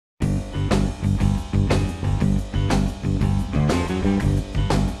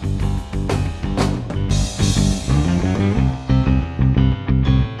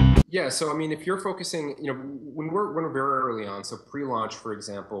Yeah, so I mean, if you're focusing, when we're very early on, so pre-launch, for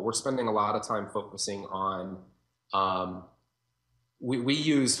example, we're spending a lot of time focusing on, um, we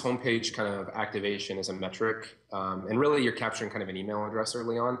use homepage kind of activation as a metric, and really you're capturing kind of an email address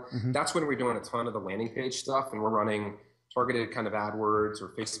early on. Mm-hmm. That's when we're doing a ton of the landing page stuff, and we're running targeted kind of AdWords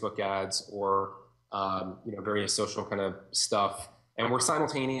or Facebook ads or various social kind of stuff. And we're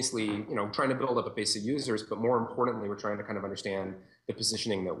simultaneously, trying to build up a base of users, but more importantly, we're trying to kind of understand the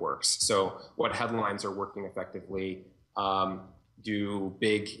positioning that works. So what headlines are working effectively? Do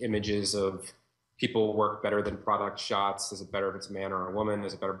big images of people work better than product shots? Is it better if it's a man or a woman?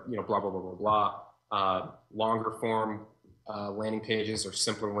 Is it better, blah, blah, blah, blah, blah. Longer form landing pages or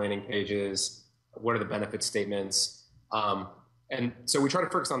simpler landing pages? What are the benefit statements? And so we try to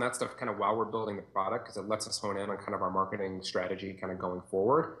focus on that stuff kind of while we're building the product, because it lets us hone in on kind of our marketing strategy kind of going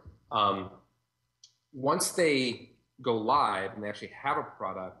forward. Once they go live and they actually have a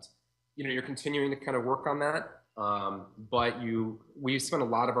product, you're continuing to kind of work on that. But we spend a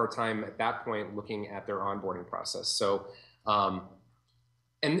lot of our time at that point looking at their onboarding process. So, and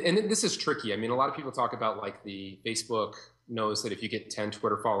this is tricky. I mean, a lot of people talk about like the Facebook knows that if you get 10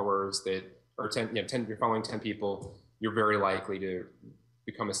 Twitter followers or 10, you're following 10 people, you're very likely to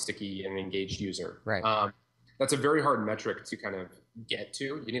become a sticky and engaged user. Right. That's a very hard metric to kind of get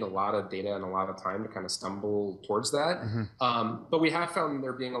to. You need a lot of data and a lot of time to kind of stumble towards that. Mm-hmm. But we have found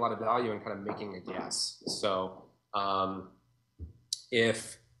there being a lot of value in kind of making a guess. So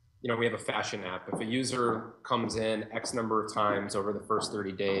if we have a fashion app, if a user comes in X number of times over the first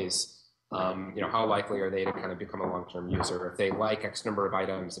 30 days, how likely are they to kind of become a long-term user? If they like X number of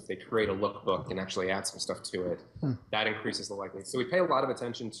items, if they create a lookbook and actually add some stuff to it, that increases the likelihood. So we pay a lot of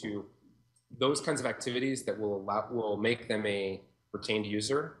attention to those kinds of activities that will make them a retained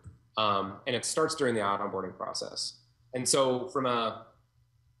user, and it starts during the onboarding process. And so from a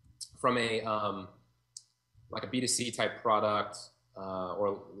like a B2C type product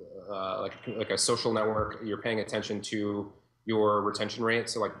or like a social network, you're paying attention to your retention rate.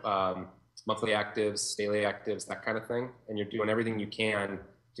 So like monthly actives, daily actives, that kind of thing. And you're doing everything you can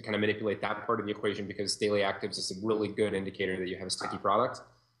to kind of manipulate that part of the equation, because daily actives is a really good indicator that you have a sticky product.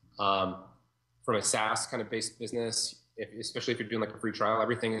 From a SaaS kind of based business, especially if you're doing like a free trial,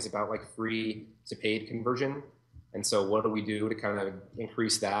 everything is about like free to paid conversion. And so what do we do to kind of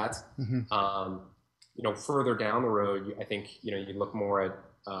increase that? Mm-hmm. Further down the road, I think, you look more at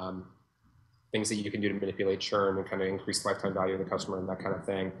things that you can do to manipulate churn and kind of increase lifetime value of the customer and that kind of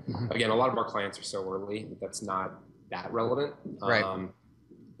thing. Mm-hmm. Again, a lot of our clients are so early that that's not that relevant. Right.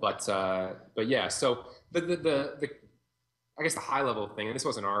 But yeah, so the I guess the high level thing, and this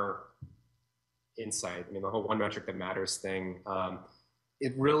wasn't our insight, I mean, the whole one metric that matters thing,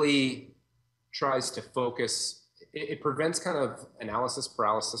 it really tries to focus, it prevents kind of analysis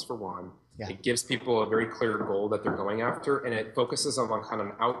paralysis for one. Yeah. It gives people a very clear goal that they're going after, and it focuses on kind of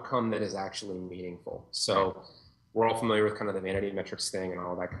an outcome that is actually meaningful. So right. We're all familiar with kind of the vanity metrics thing and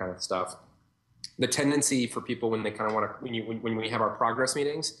all that kind of stuff. The tendency for people when they kind of want to, when we have our progress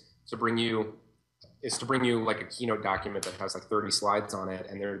meetings, to bring you like a keynote document that has like 30 slides on it,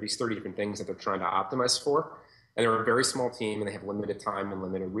 and there are these 30 different things that they're trying to optimize for. And they're a very small team, and they have limited time and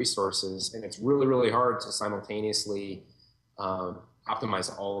limited resources, and it's really, really hard to simultaneously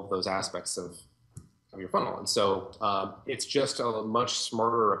optimize all of those aspects of your funnel. And so it's just a much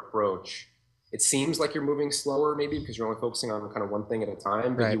smarter approach. It seems like you're moving slower maybe because you're only focusing on kind of one thing at a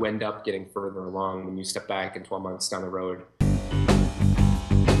time, but right. You end up getting further along when you step back and 12 months down the road,